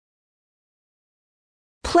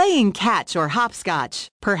Playing catch or hopscotch,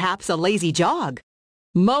 perhaps a lazy jog.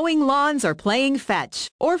 Mowing lawns or playing fetch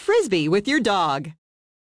or frisbee with your dog.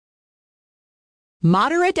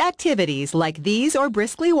 Moderate activities like these or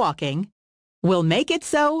briskly walking will make it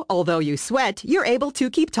so, although you sweat, you're able to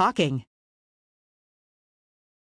keep talking.